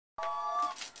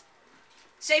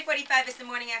Shade 45 is the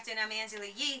morning after, and I'm Angela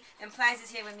Yee, and Plies is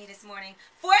here with me this morning.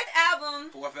 Fourth album,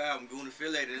 Goon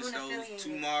Affiliated. It goes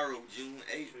tomorrow, June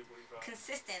 8th.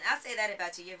 Consistent. I'll say that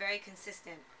about you. You're very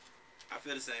consistent. I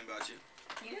feel the same about you.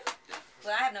 You do? Yeah.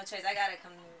 Well, I have no choice. I gotta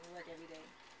come to work every day.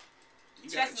 You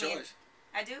got a choice.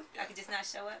 I do? Yeah. I could just not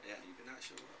show up? Yeah, you cannot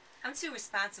show up. I'm too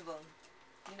responsible.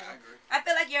 You know? I agree. I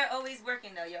feel like you're always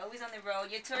working, though. You're always on the road.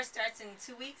 Your tour starts in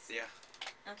 2 weeks? Yeah.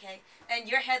 Okay. And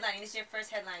you're headlining. This is your first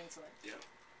headlining tour? Yeah.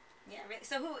 Yeah, really?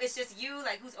 So who? It's just you?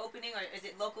 Like, who's opening? Or is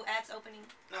it local acts opening?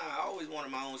 Nah, I always wanted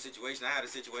my own situation. I had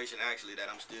a situation, actually, that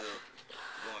I'm still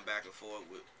going back and forth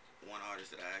with one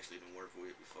artist that I actually didn't work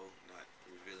with before. Not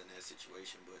revealing that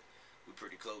situation, but we're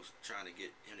pretty close trying to get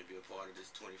him to be a part of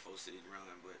this 24-city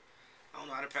run. But I don't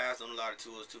know how to pass on a lot of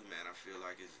tours, too, man. I feel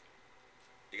like it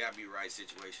got to be the right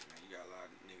situation, man. You got a lot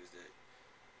of niggas that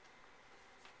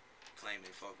claim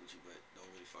they fuck with you, but don't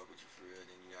really fuck with you for real.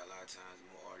 Then you got a lot of times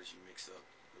more artists you mix up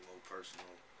with more personal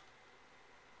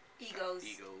egos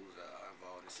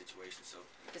involved in the situation. So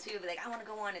because people be like, I want to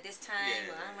go on at this time,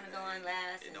 or I want to go on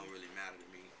last. It don't really matter to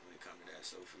me when it comes to that.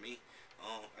 So for me,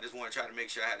 I just want to try to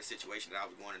make sure I had a situation that I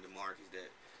was going into markets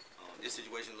that this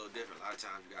situation is a little different. A lot of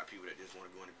times you got people that just want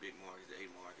to go into big markets, the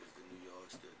A markets, the New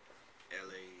Yorks, the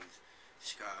LAs,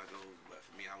 Chicago's. But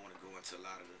for me, I want to go into a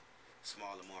lot of the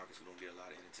smaller markets who don't get a lot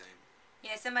of entertainment.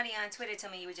 Yeah, somebody on Twitter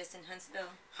told me you were just in Huntsville.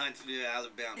 Huntsville,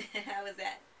 Alabama. How was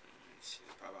that? Shit,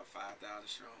 probably about 5,000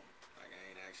 strong. Like I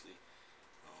ain't actually.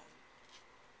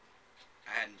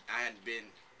 I hadn't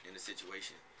been in a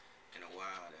situation in a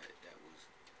while that was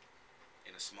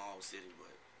in a small city,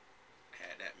 but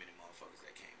had that many motherfuckers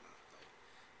that came out. Like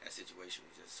that situation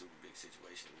was just a super big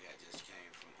situation. We had just came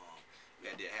from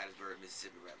we had Hattiesburg,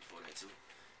 Mississippi right before that too,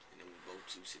 and then we both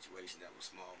two situations that were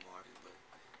small markets, but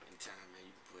in time, man,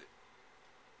 you could put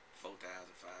 4,000,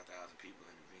 5,000 people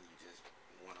in the venue, just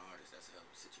one artist. That's a hell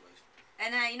of a situation. And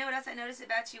you know what else I noticed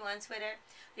about you on Twitter?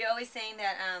 You're always saying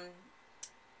that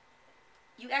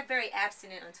you act very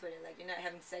abstinent on Twitter, like you're not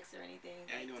having sex or anything.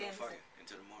 Yeah, I ain't doing no fucking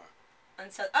until tomorrow.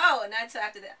 Not until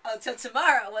after that. Oh, till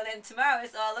tomorrow. Well, then tomorrow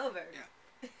it's all over. Yeah.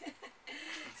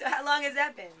 So how long has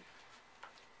that been?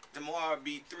 Tomorrow will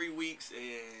be 3 weeks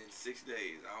and 6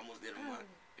 days. I almost did a month.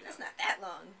 Yeah. That's not that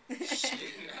long. 3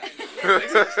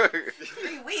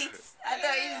 weeks. I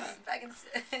thought you was fucking.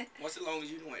 What's the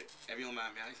longest you doing it? If you don't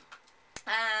mind me asking.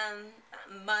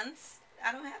 Months.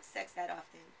 I don't have sex that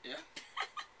often. Yeah.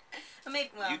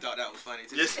 Maybe, well. You thought that was funny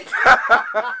too. Yes.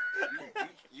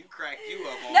 you cracked you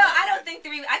up on No, that. I don't think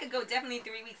 3. I could go definitely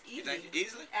 3 weeks easy. You think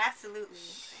easily? Absolutely.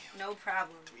 Damn. No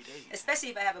problem. 3 days. Especially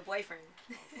if I have a boyfriend.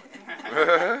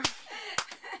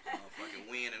 Motherfucking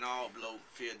wind and all blow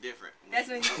feel different. That's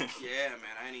when you. Yeah,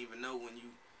 man. I didn't even know when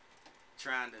you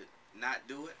trying to not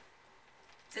do it.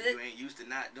 So you ain't used to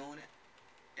not doing it.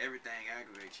 Everything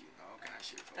aggravates you. All kind of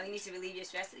shit. Oh, you need to relieve your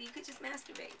stress. You could just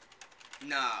masturbate.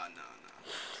 No.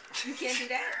 You can't do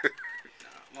that?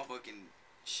 Nah, motherfucking,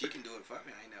 she can do it for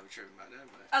me. I ain't never tripping about that.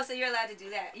 But oh, so you're allowed to do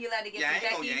that? You're allowed to get some Becky? I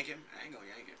ain't gonna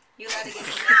yank him. You're allowed to get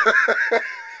some Becky?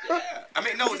 Yeah. I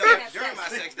mean, no. During my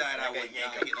sex diet, I wouldn't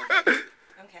yank him. Get no Becky.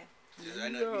 Okay. I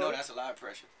know, you know that's a lot of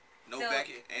pressure. No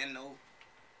Becky and no.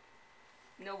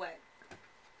 No what?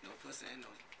 No pussy and no.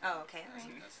 Oh, okay.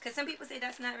 Because some people say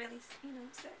that's not really,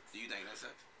 sex. Do you think that's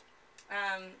sex?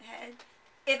 Head.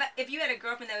 If you had a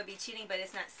girlfriend, that would be cheating, but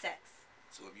it's not sex.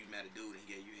 So if you met a dude and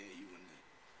he gave you head,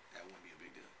 that wouldn't be a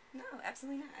big deal. No,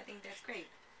 absolutely not. I think that's great.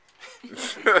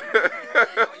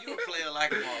 Oh, you a player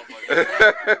like a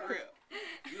motherfucker. For real.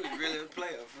 You was really a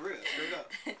player, for real. Straight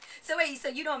up. So wait, so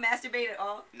you don't masturbate at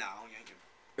all? Nah, I don't yank him.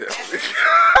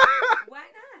 Why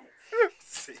not?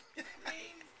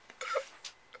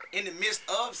 In the midst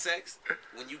of sex,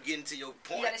 when you get into your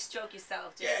point, you gotta stroke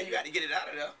yourself. Yeah, you got to get it out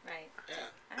of there. Right. Yeah.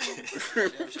 I'm sure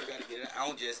got to get it out. I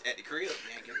don't just at the crib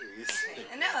yank it. Okay.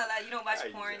 No, like you don't watch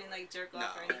porn and like jerk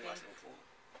off or anything. I don't watch no porn.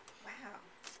 Wow.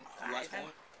 You watch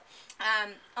porn?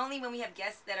 Only when we have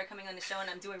guests that are coming on the show and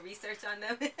I'm doing research on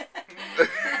them.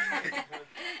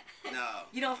 No.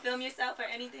 You don't film yourself or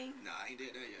anything? No, I ain't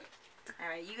did that yet. All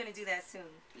right, you're gonna do that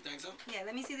soon. You think so? Yeah,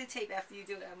 let me see the tape after you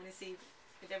do it. I'm gonna see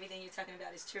if everything you're talking about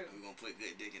is true. We're gonna put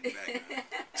good dick in the background.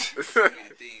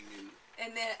 The theme music.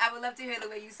 And then I would love to hear the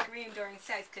way you scream during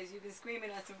sex, because you've been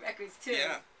screaming on some records too.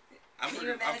 Yeah. I'm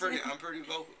pretty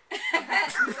vocal. You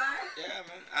are? Yeah,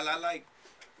 man. I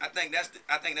think that's the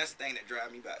thing that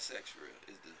drives me about sex for real,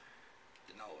 is the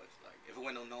noise. Like if it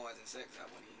wasn't no noise in sex, I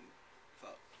wouldn't even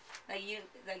fuck.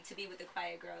 Like to be with a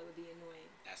quiet girl would be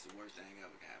annoying. That's the worst thing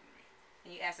ever can happen to me.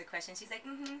 And you ask a question. She's like,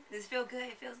 mm-hmm. Does it feel good?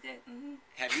 It feels good. Mm-hmm.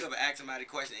 Have you ever asked somebody a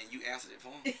question and you answered it for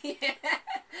them? Yeah.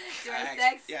 During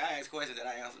sex? Yeah, I ask questions that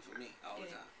I answer for me all the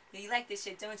time. Yeah, you like this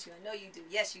shit, don't you? I know you do.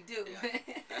 Yes, you do. Yeah,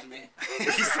 that's me.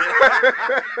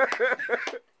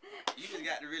 You just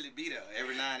got to really be there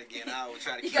every now and again. I always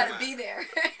try to keep You got to be there.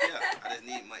 Yeah, I just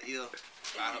need my ear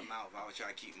by her mouth. I always try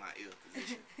to keep my ear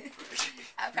position.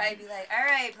 I'd probably be like, all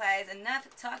right, Plies, enough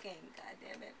talking. God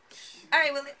damn it. All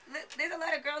right, well, there's a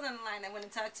lot of girls on the line that want to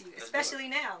talk to you, especially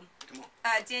now. Come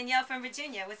on. Danielle from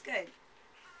Virginia, what's good?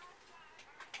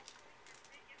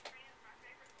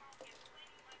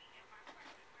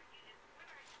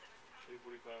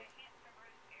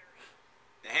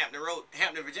 The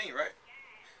Hampton, Virginia, right?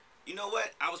 You know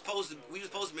what? We were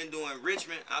supposed to been doing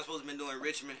Richmond. I was supposed to been doing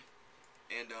Richmond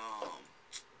and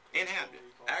in Hampton,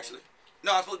 actually.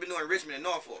 No, I was supposed to be doing Richmond and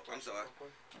Norfolk. I'm sorry,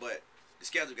 but the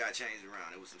schedule got changed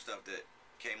around. It was some stuff that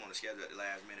came on the schedule at the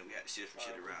last minute. We had to shift some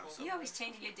shit around. So. You always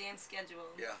changing your damn schedule.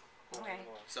 Yeah. Okay.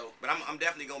 So, but I'm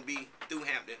definitely gonna be through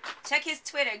Hampton. Check his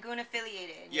Twitter, Goon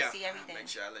Affiliated. And you'll see everything. Make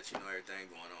sure I let you know everything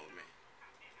going on with me.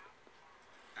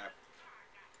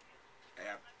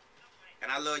 And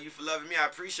I love you for loving me. I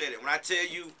appreciate it. When I tell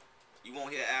you, you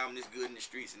won't hear an album this good in the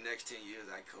streets in the next 10 years,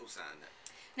 I co-sign that.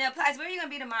 Now, Plies, where are you going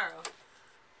to be tomorrow?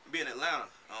 I'll be in Atlanta.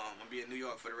 I'm going to be in New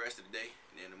York for the rest of the day.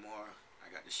 And then tomorrow, I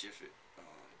got to shift it.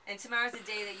 And tomorrow's the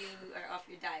day that you are off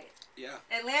your diet. Yeah.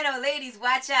 Atlanta ladies,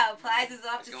 watch out. Plies is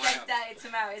off the sex diet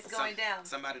tomorrow. It's going down.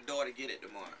 Somebody's daughter get it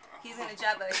tomorrow. He's going to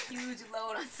drop a huge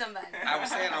load on somebody. I was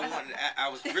saying I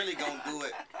was really going to do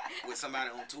it with somebody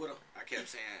on Twitter. I kept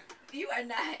saying. You are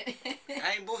not.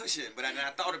 I ain't bullshit. But I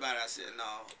thought about it. I said,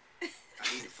 no,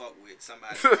 I need to fuck with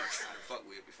somebody I done fuck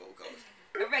with before. Cause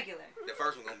a regular. The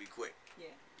first one going to be quick.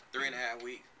 Yeah. 3.5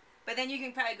 weeks. But then you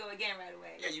can probably go again right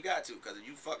away. Yeah, you got to. Because if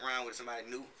you fuck around with somebody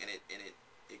new and it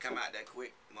come out that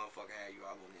quick, motherfucker had you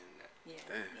all on the internet. Yeah.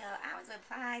 Damn. Yo, I was with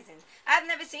Plies and I've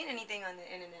never seen anything on the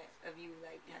internet of you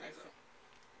like I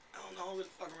don't know, I don't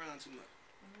really fuck around too much.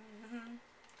 Mm-hmm.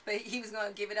 But he was going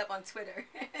to give it up on Twitter.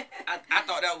 I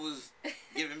thought that was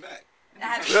giving back.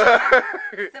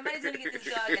 Somebody's going to get this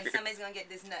dog and somebody's going to get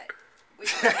this nut.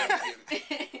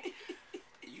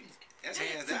 That's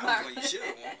hands down when you should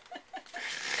have won.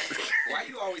 Why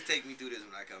you always take me through this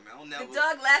when I come here? The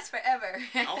dog lasts forever.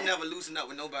 I don't never loosen up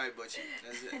with nobody but you.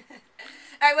 That's it.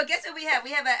 All right, well, guess what we have?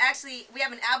 We have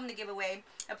an album to give away.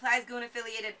 A Plies Goon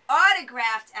Affiliated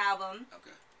autographed album.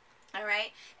 Okay. All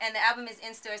right, and the album is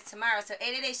in stores tomorrow. So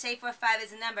 888-SHADE45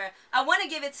 is the number. I want to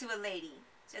give it to a lady,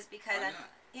 just because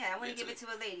I want to give it to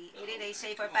a lady.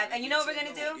 888-SHADE45. And you know what we're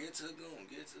gonna do? Get to the goon.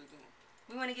 Get to the goon.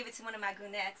 We want to give it to one of my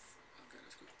goonettes. Okay,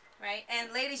 that's cool. Right,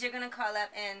 and ladies, you're gonna call up,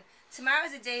 and tomorrow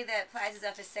is the day that Plies is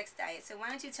off his sex diet. So why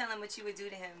don't you tell him what you would do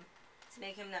to him to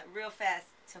make him nut real fast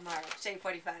tomorrow? Shade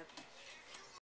 45.